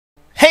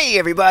Hey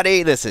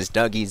everybody, this is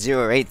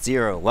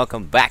Dougie080.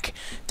 Welcome back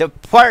to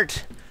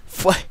part...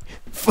 I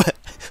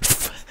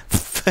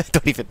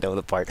don't even know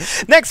the part.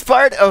 Next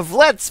part of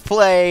Let's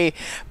Play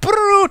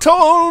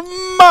Brutal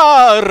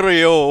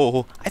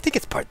Mario. I think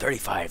it's part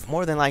 35.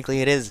 More than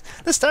likely it is.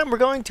 This time we're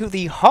going to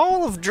the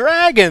Hall of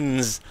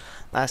Dragons.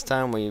 Last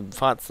time we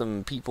fought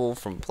some people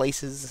from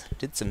places,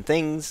 did some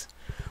things.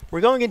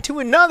 We're going into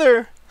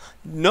another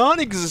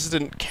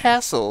non-existent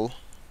castle.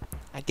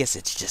 I guess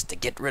it's just to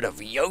get rid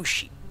of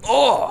Yoshi.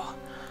 Oh!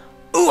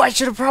 Ooh, I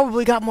should have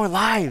probably got more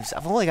lives.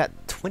 I've only got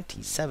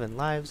 27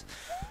 lives.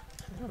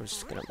 I'm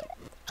just gonna...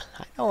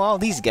 I know all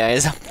these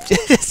guys. I'm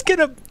just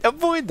gonna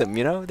avoid them,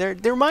 you know?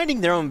 They're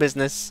minding their own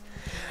business.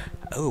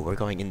 Oh, we're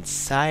going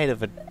inside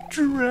of a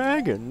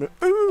dragon.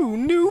 Ooh,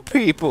 new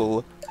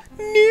people.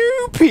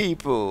 New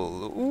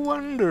people.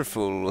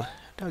 Wonderful.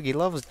 Dougie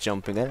loves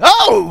jumping in.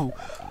 Oh!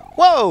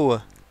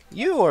 Whoa!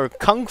 You are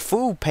Kung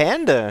Fu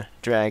Panda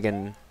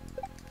Dragon.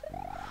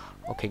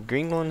 Okay,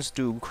 green ones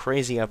do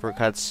crazy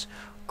uppercuts.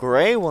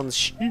 Gray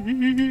ones...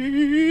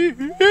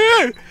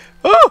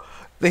 Oh!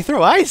 They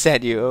throw ice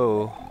at you.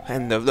 Oh.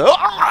 And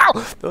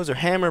those are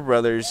Hammer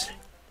Brothers.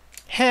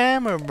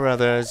 Hammer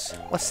Brothers.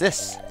 What's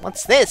this?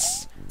 What's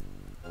this?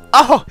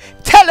 Oh!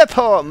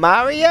 Teleport,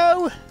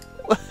 Mario!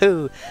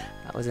 Woohoo!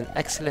 That was an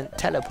excellent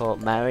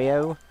teleport,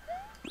 Mario.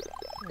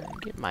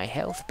 Get my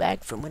health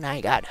back from when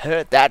I got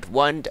hurt that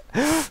one...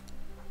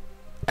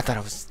 I thought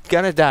I was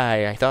gonna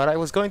die. I thought I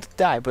was going to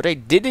die, but I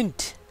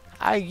didn't.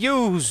 I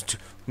used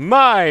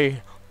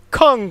my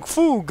Kung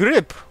Fu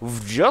grip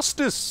of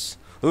justice.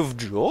 Of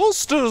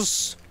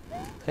justice.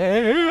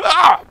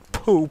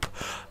 Poop.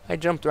 I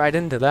jumped right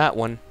into that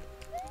one.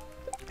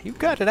 You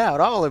got it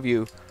out, all of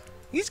you.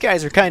 These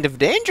guys are kind of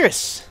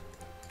dangerous.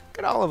 Look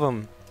at all of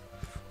them.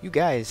 You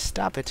guys,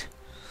 stop it.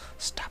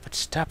 Stop it,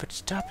 stop it,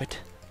 stop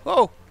it.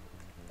 Whoa.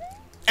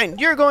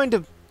 And you're going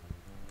to...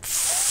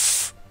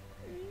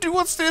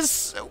 What's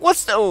this?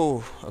 What's the...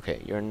 Oh,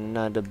 okay, you're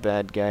not a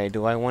bad guy.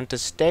 Do I want to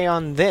stay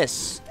on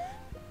this?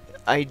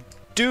 I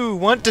do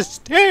want to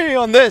stay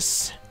on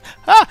this.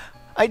 Ah!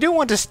 I do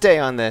want to stay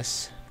on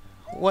this.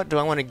 What do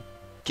I want to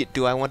get?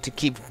 Do I want to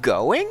keep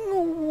going?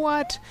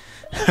 What?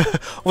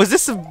 Was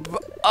this a...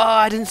 Oh,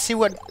 I didn't see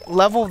what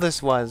level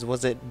this was.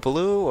 Was it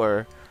blue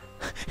or...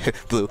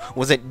 blue.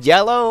 Was it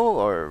yellow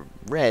or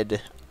red?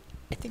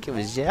 I think it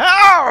was yellow.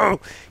 Oh!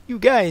 You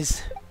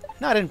guys,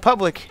 not in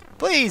public.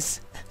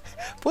 Please.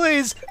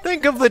 Please,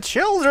 think of the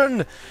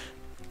children!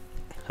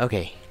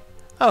 Okay.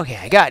 Okay,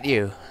 I got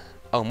you.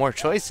 Oh, more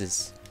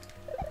choices.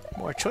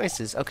 More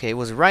choices. Okay, it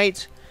was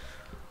right.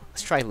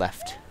 Let's try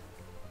left.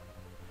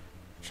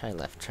 Try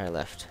left, try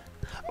left.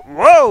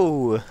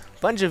 Whoa!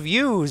 Bunch of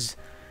yous!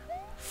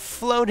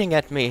 Floating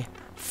at me.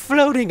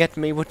 Floating at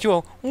me with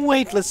your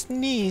weightless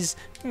knees.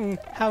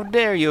 How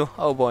dare you?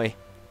 Oh boy.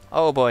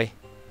 Oh boy.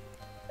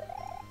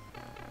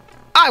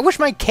 I wish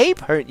my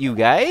cape hurt you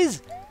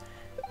guys!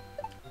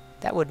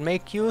 That would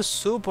make you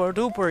super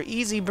duper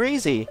easy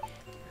breezy.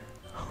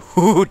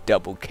 Ooh,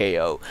 double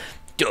KO.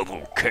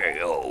 Double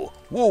KO.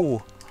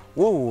 Whoa.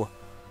 Whoa.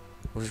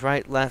 It was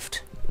right,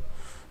 left.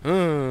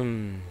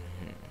 Should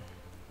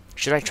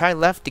I try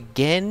left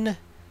again?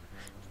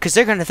 Because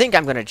they're going to think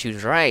I'm going to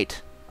choose right.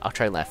 I'll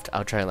try left.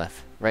 I'll try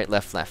left. Right,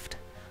 left, left.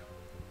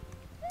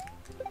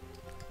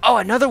 Oh,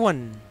 another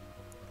one.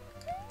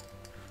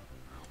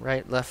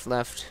 Right, left,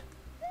 left.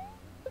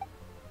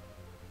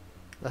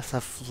 Left,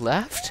 left,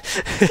 left?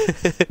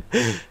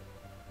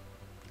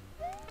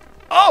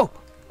 Oh!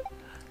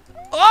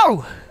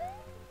 Oh!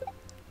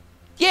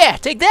 Yeah,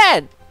 take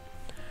that!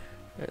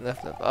 Right,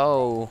 left, left.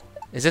 Oh.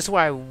 Is this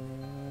where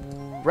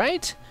I...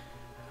 Right?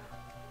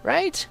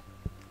 Right?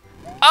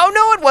 Oh,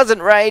 no, it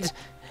wasn't right!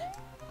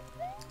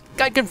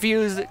 Got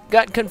confused.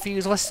 Got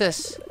confused. What's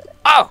this?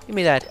 Oh! Give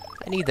me that.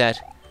 I need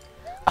that.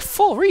 A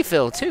full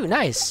refill, too.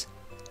 Nice.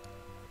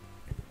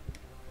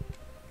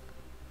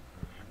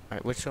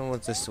 Alright, which one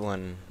was this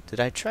one? Did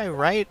I try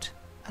right?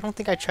 I don't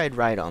think I tried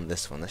right on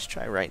this one. Let's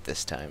try right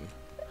this time.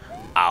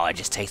 Oh, it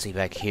just takes me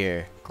back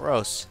here.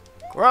 Gross.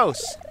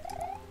 Gross.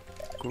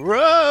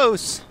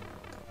 Gross!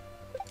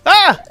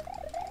 Ah!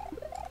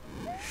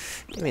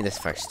 Give me this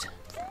first.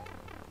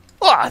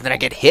 Oh, then I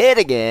get hit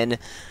again.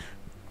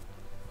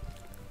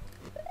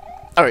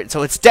 Alright,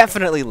 so it's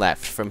definitely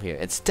left from here.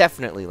 It's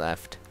definitely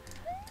left.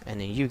 And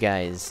then you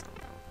guys...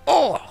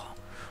 Oh!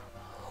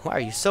 Why are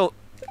you so...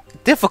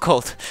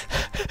 difficult?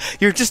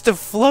 You're just a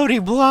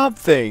floaty blob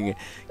thing.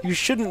 You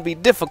shouldn't be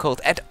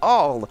difficult at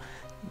all.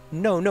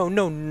 No, no,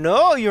 no,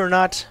 no, you're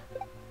not.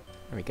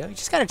 There we go. You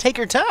just gotta take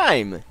your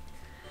time.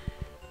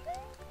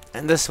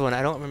 And this one,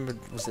 I don't remember.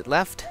 Was it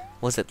left?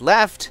 Was it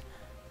left?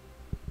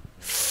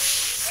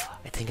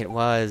 I think it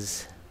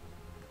was.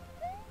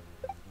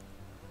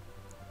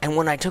 And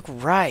when I took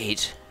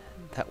right,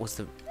 that was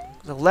the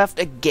left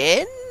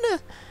again?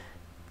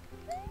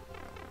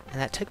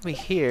 And that took me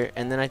here,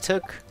 and then I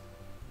took...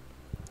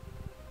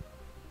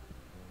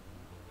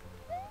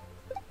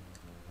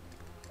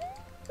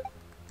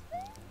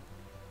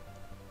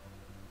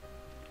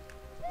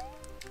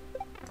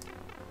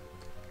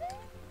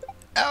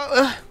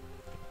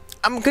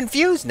 I'm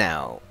confused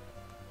now.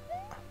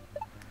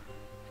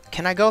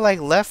 Can I go like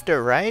left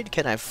or right?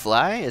 Can I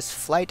fly? Is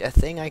flight a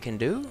thing I can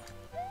do?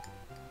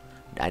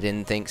 I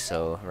didn't think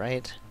so,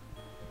 right?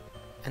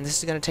 And this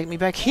is gonna take me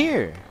back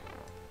here.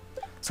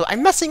 So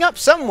I'm messing up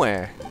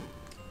somewhere.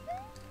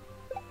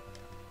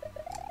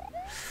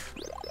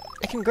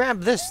 I can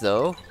grab this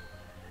though,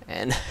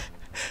 and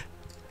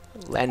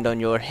land on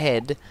your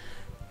head.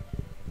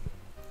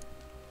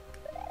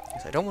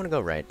 So I don't want to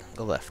go right.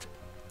 Go left.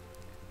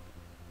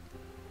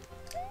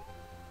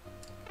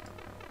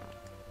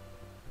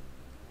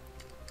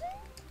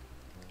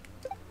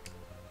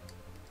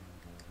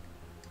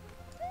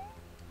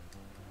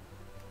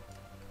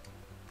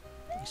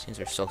 These things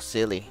are so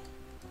silly.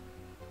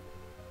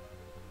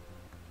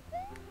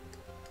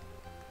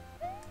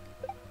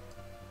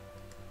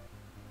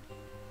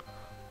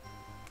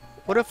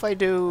 What if I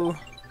do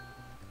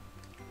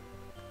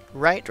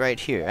right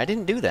here? I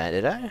didn't do that,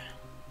 did I?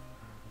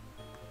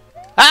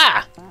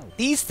 Ah!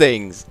 These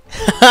things!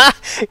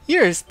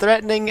 You're as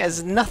threatening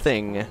as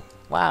nothing.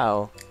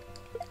 Wow.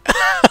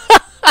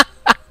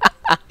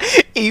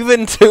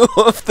 Even two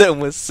of them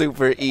was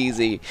super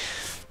easy.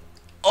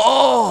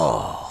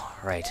 Oh!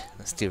 Right.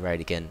 Let's do right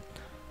again.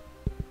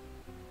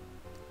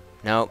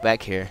 No,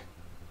 back here.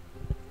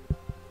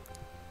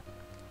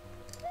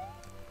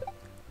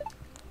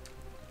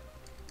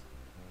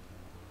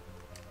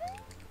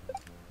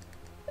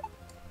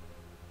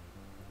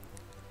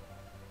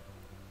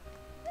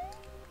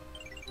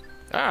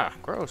 Ah,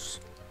 gross.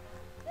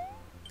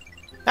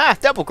 Ah,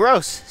 double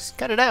gross.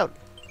 Cut it out.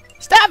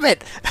 Stop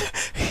it!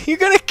 You're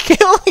gonna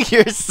kill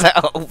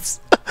yourselves!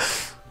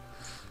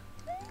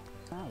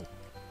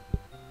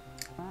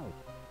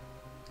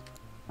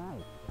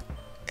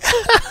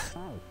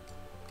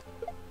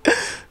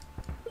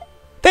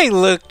 They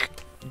look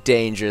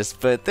dangerous,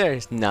 but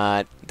they're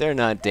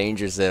not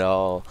dangerous at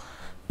all.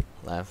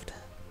 Left.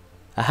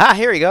 Aha,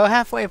 here we go,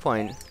 halfway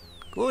point.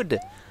 Good.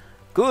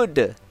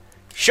 Good.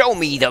 Show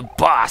me the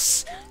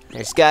boss!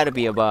 There's gotta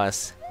be a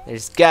boss.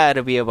 There's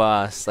gotta be a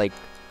boss. Like,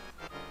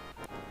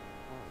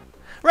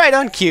 right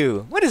on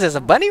cue. What is this,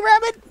 a bunny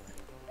rabbit?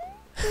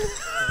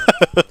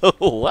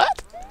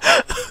 What?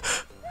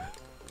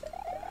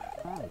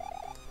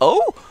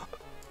 Oh?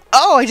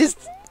 Oh, I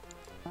just...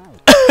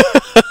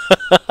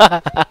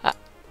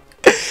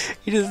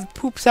 He just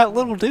poops out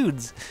little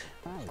dudes.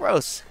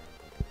 Gross.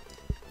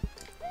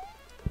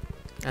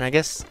 And I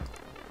guess...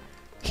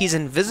 he's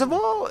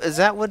invisible? Is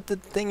that what the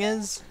thing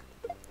is?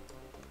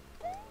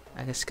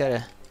 I just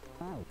gotta...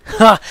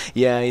 Ha!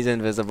 Yeah, he's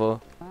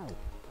invisible.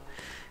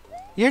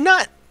 You're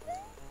not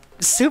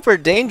super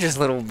dangerous,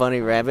 little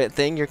bunny rabbit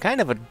thing. You're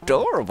kind of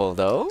adorable,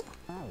 though.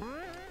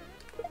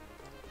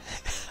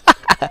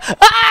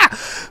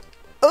 Ah!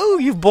 Oh,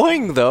 you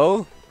boing,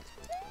 though.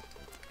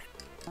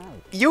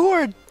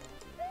 You're...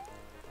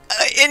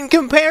 in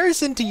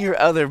comparison to your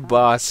other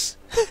boss...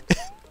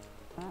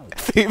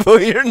 people,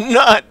 you're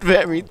not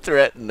very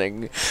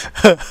threatening.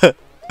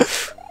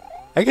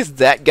 I guess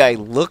that guy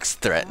looks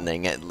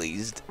threatening, at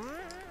least.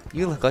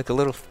 You look like a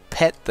little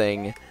pet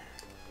thing.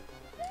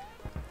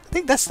 I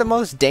think that's the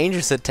most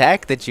dangerous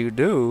attack that you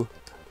do.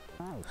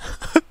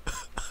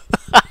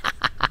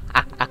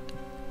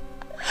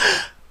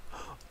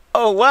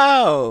 Oh,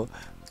 wow!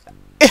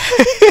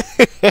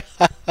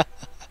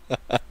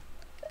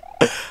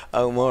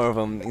 Oh, more of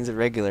them. These are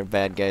regular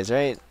bad guys,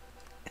 right?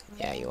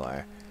 Yeah, you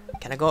are.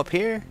 Can I go up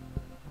here?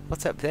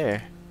 What's up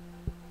there?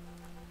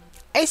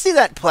 I see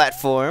that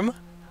platform!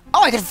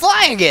 Oh, I can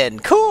fly again!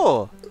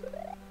 Cool!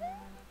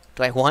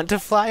 Do I want to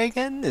fly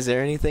again? Is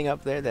there anything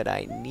up there that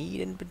I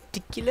need in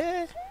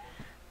particular?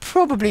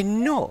 Probably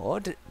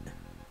not.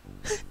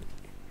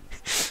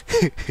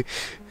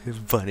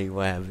 Bunny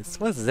wabbits.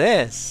 What's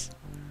this?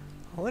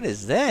 What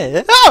is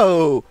this?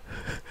 Oh!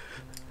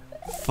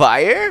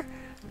 Fire?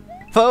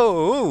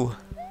 Oh!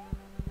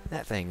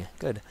 That thing.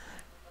 Good.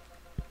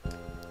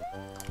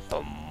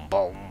 Boom,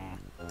 boom.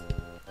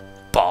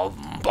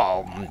 Boom,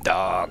 boom.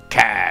 The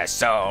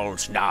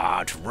castle's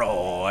not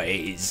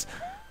Roy's.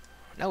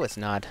 No, it's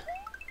not.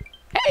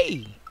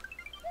 Hey!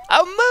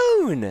 A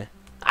moon!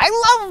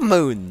 I love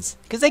moons!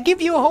 Because they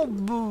give you a whole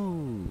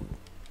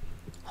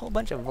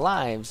bunch of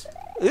lives.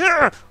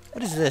 Ugh!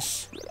 What is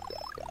this?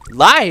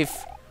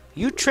 Life?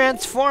 You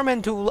transform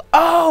into...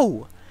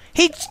 Oh!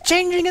 He's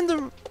changing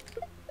into...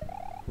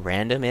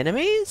 random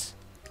enemies?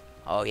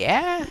 Oh,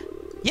 yeah?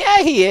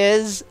 Yeah, he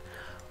is!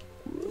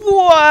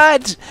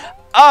 What?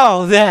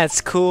 Oh, that's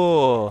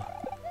cool!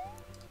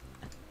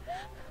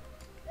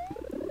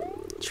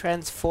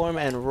 Transform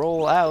and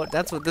roll out.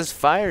 That's what this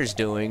fire's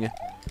doing.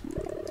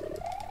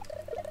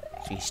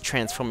 He's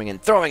transforming and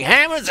throwing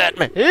hammers at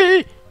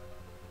me!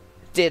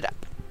 Did...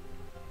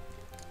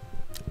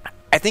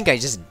 I think I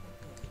just...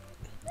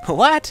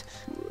 What?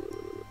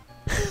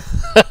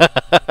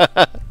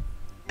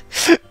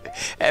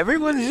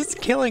 Everyone's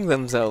just killing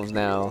themselves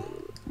now.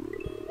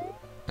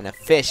 And a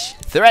fish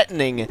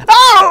threatening.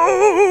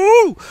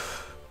 Oh!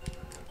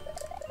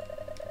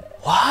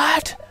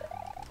 What?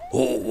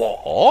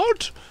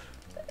 What?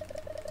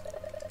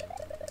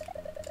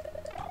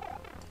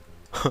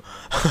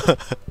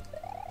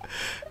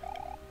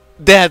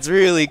 That's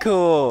really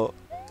cool.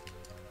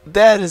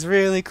 That is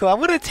really cool. I'm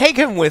gonna take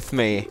him with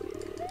me.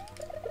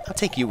 I'll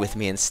take you with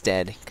me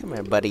instead. Come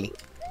here, buddy.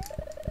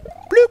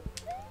 Bloop.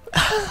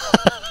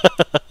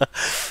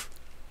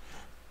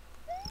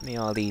 Give me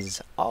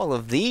all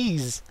of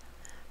these.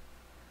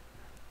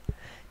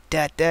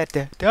 Da da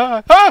da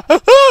da. Ah!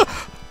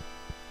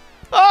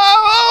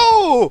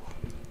 Oh!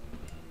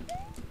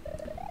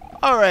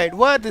 All right,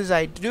 what does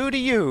I do to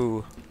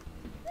you?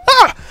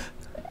 Ah!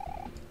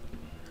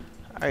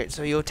 All right,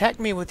 so you attack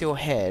me with your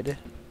head.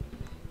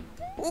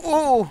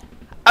 Ooh!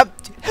 Up!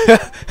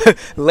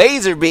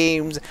 Laser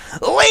beams!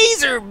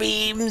 Laser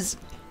beams!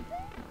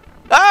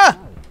 Ah!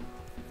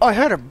 Oh, I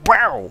heard a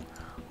bow!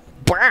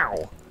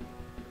 Bow!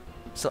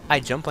 So I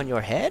jump on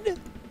your head?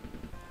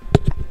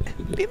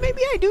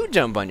 Maybe I do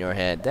jump on your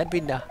head. That'd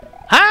be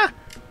huh?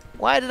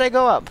 Why did I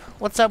go up?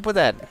 What's up with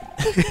that?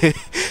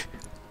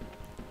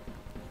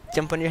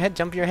 Jump on your head,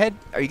 jump your head.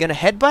 Are you gonna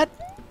headbutt?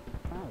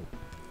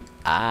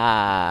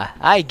 Ah,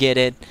 I get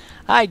it.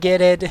 I get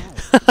it.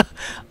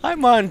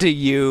 I'm on to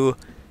you.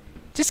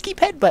 Just keep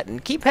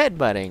headbutting. Keep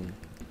headbutting.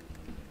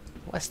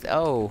 What's the...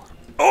 Oh.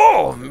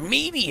 Oh,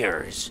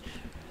 meteors.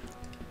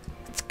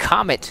 It's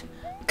Comet.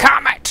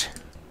 Comet!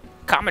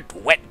 Comet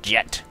Wet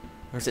Jet.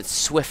 Or is it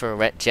Swiffer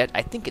Wet Jet?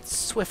 I think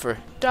it's Swiffer.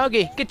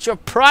 Doggy, get your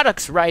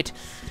products right.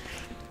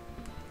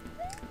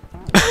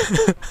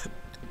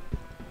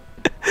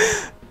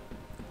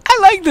 I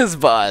like this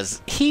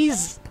boss.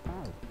 He's...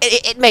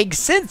 It makes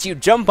sense. You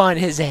jump on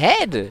his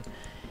head.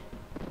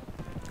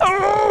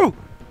 Oh!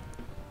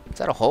 Is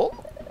that a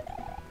hole?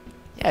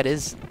 Yeah, it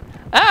is.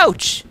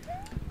 Ouch!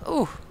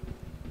 Ooh.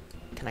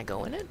 Can I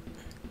go in it?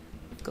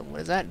 What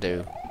does that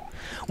do?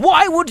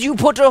 Why would you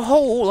put a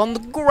hole on the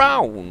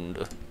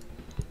ground?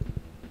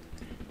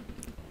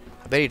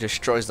 I bet he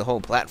destroys the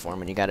whole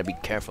platform and you gotta be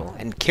careful.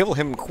 And kill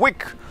him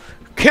quick!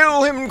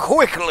 Kill him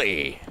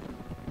quickly!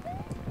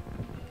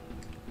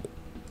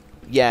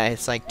 Yeah,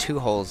 it's like 2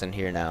 holes in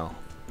here now.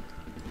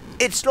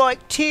 It's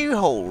like 2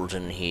 holes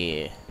in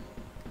here.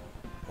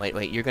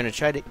 Wait, you're gonna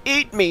try to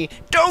eat me!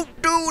 Don't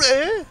do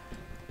that!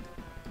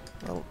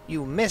 Well,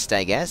 you missed,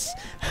 I guess.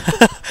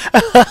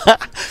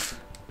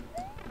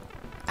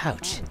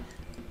 Ouch.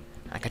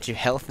 I got your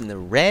health in the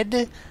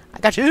red. I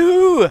got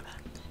you!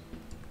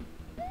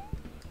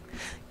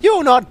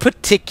 You're not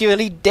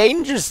particularly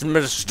dangerous,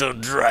 Mr.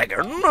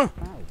 Dragon.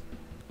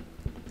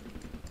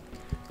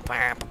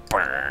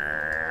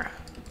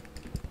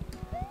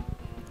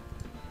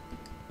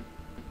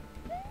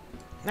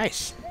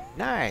 Nice.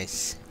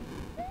 Nice.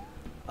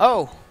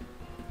 Oh.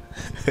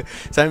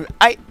 So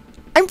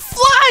I'm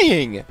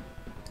flying!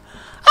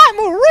 I'm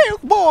a real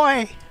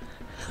boy!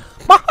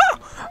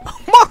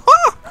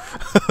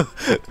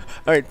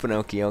 Alright,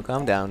 Pinocchio,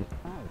 calm down.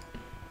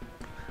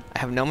 I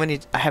have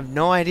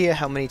no idea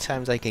how many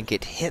times I can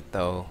get hit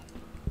though.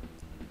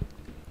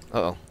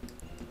 Uh-oh.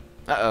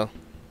 Uh-oh.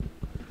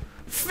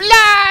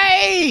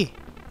 Fly!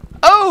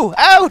 Oh,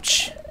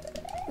 ouch!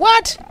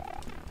 What?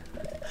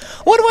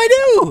 What do I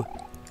do?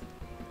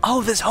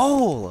 Oh, this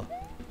hole!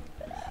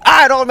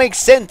 Ah, it all makes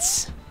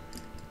sense!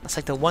 That's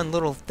like the one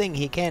little thing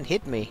he can't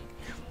hit me.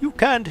 You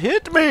can't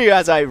hit me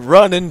as I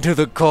run into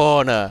the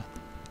corner.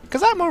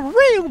 'Cause I'm a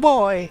real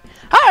boy!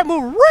 I'm a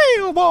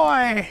real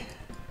boy!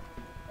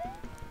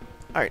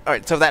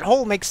 Alright, so that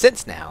hole makes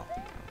sense now.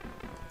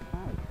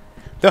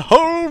 The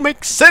hole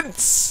makes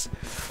sense!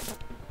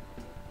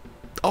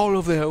 All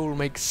of the hole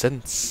makes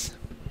sense.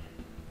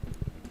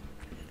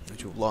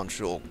 Did you launch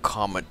your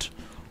comet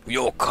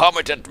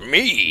at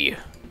me?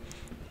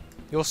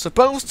 You're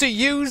supposed to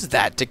use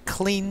that to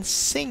clean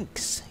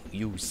sinks,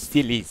 you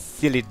silly,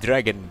 silly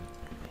dragon.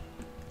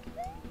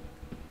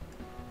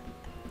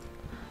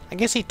 I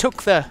guess he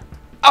took the...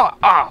 Oh!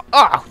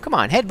 Come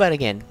on, headbutt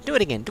again. Do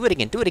it again, do it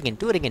again, do it again,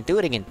 do it again, do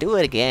it again, do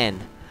it again.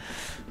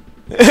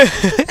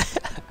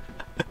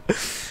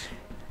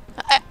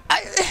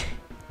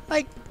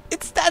 Like,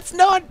 that's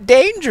not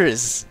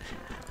dangerous.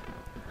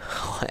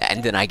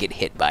 And then I get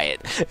hit by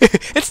it.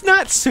 It's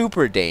not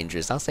super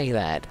dangerous, I'll say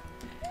that.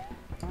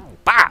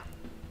 Bah!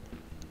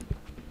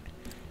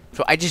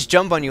 So I just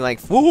jump on you like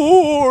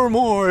 4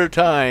 more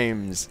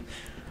times.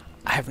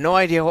 I have no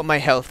idea what my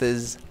health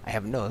is. I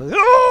have no...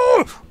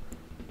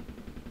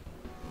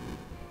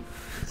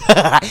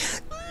 I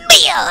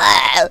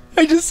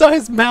just saw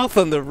his mouth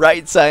on the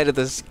right side of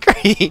the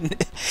screen.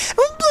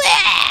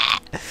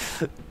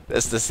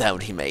 That's the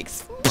sound he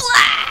makes.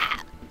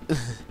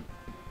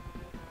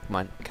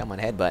 Come on,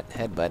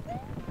 headbutt.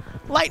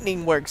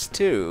 Lightning works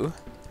too.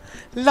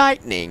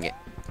 Lightning.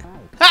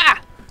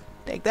 Ha!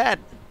 Take that.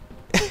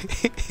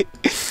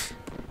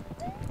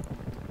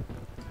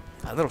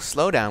 A little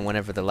slowdown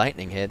whenever the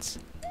lightning hits.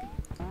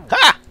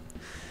 Ha!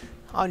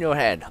 On your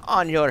head.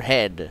 On your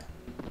head.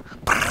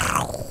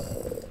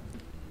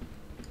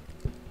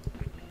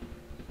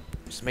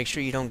 Just make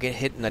sure you don't get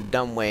hit in a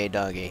dumb way,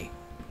 doggy.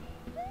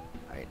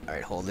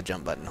 Alright, hold the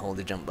jump button. Hold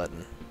the jump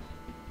button.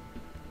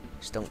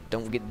 Just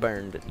don't get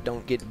burned.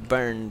 Don't get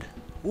burned.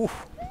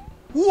 Oof.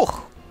 Oof.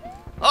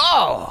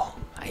 Oh!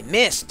 I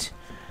missed.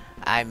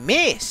 I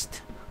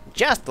missed.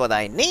 Just what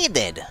I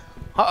needed.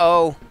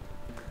 Uh-oh.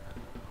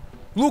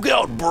 Look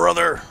out,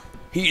 brother.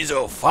 He's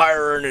a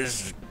firing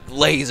his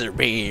laser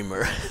beam,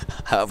 or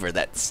however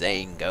that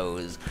saying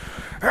goes.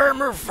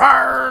 I'm a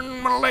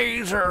firing my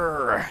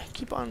laser.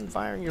 Keep on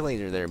firing your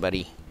laser there,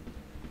 buddy.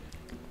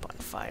 Keep on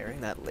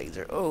firing that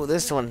laser. Oh,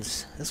 this one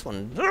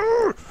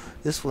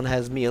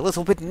has me a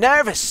little bit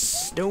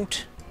nervous.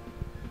 Don't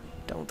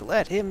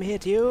let him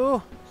hit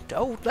you.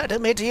 Don't let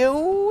him hit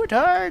you. It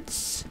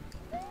hurts.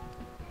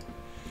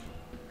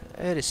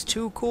 It is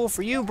too cool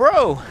for you,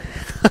 bro.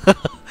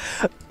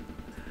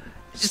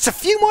 Just a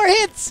few more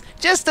hits.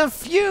 Just a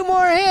few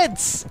more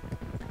hits.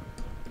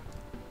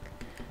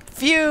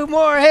 Few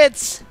more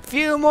hits.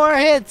 Few more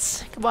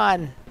hits. Come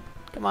on.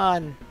 Come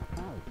on.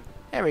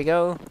 There we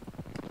go.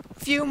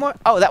 Few more.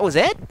 Oh, that was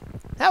it?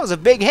 That was a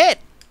big hit.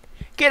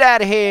 Get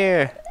out of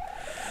here.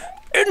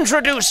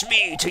 Introduce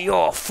me to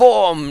your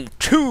Form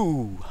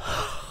 2.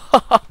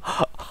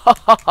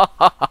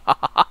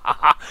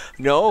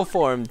 No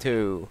Form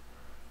 2.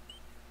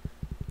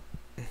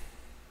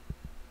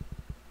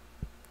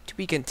 To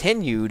be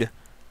continued.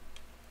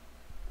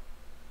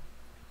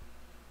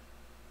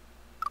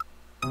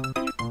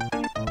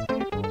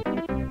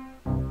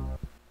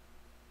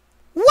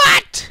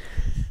 What?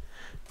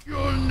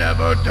 You'll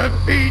never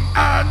defeat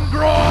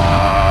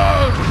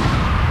Android!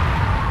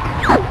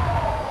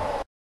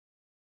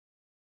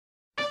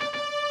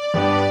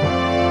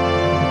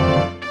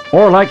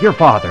 Or like your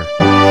father.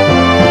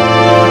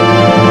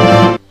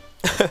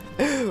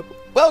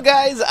 Well,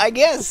 guys, I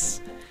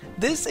guess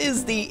this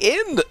is the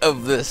end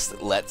of this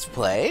Let's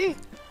Play.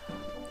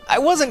 I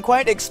wasn't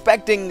quite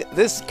expecting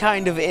this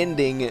kind of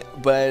ending,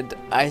 but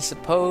I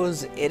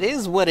suppose it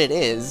is what it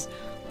is.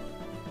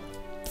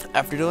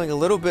 After doing a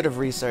little bit of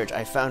research,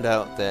 I found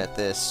out that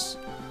this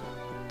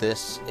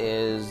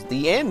is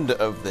the end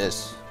of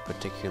this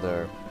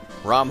particular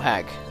ROM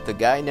hack. The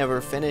guy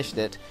never finished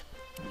it.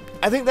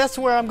 I think that's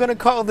where I'm gonna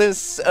call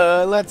this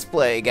Let's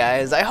Play,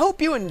 guys. I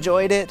hope you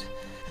enjoyed it.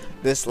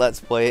 This Let's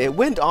Play, it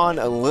went on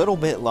a little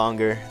bit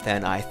longer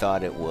than I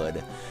thought it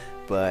would,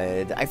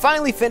 but I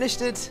finally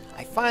finished it.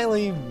 I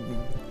finally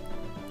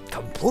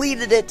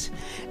completed it,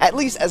 at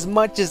least as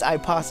much as I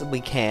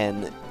possibly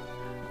can.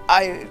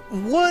 I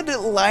would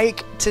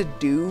like to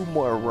do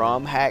more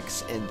ROM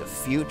hacks in the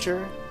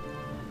future,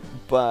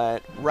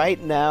 but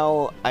right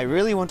now I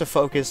really want to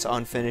focus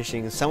on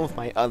finishing some of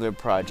my other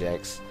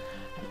projects,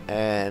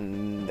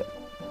 and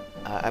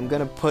I'm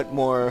gonna put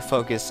more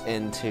focus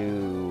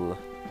into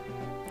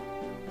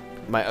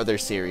my other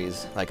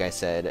series, like I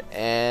said,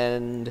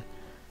 and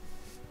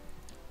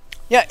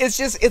yeah,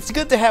 it's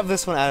good to have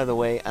this one out of the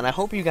way, and I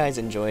hope you guys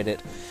enjoyed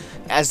it.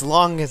 As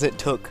long as it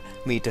took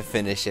me to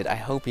finish it, I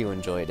hope you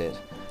enjoyed it,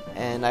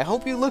 and I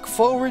hope you look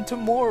forward to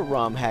more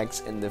ROM hacks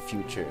in the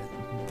future,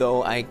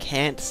 though I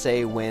can't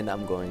say when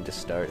I'm going to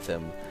start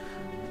them.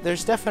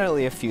 There's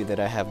definitely a few that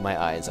I have my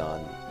eyes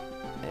on,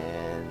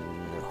 and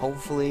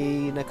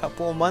hopefully in a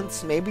couple of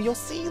months, maybe you'll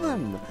see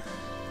them.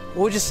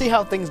 We'll just see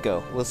how things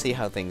go. We'll see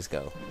how things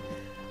go.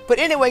 But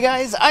anyway,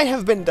 guys, I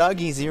have been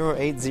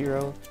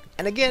Doggy080,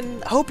 and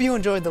again, hope you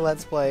enjoyed the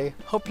Let's Play,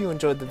 hope you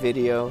enjoyed the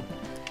video,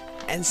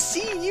 and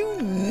see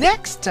you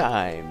next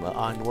time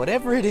on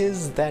whatever it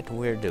is that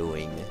we're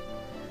doing.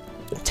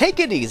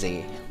 Take it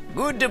easy.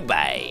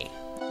 Goodbye.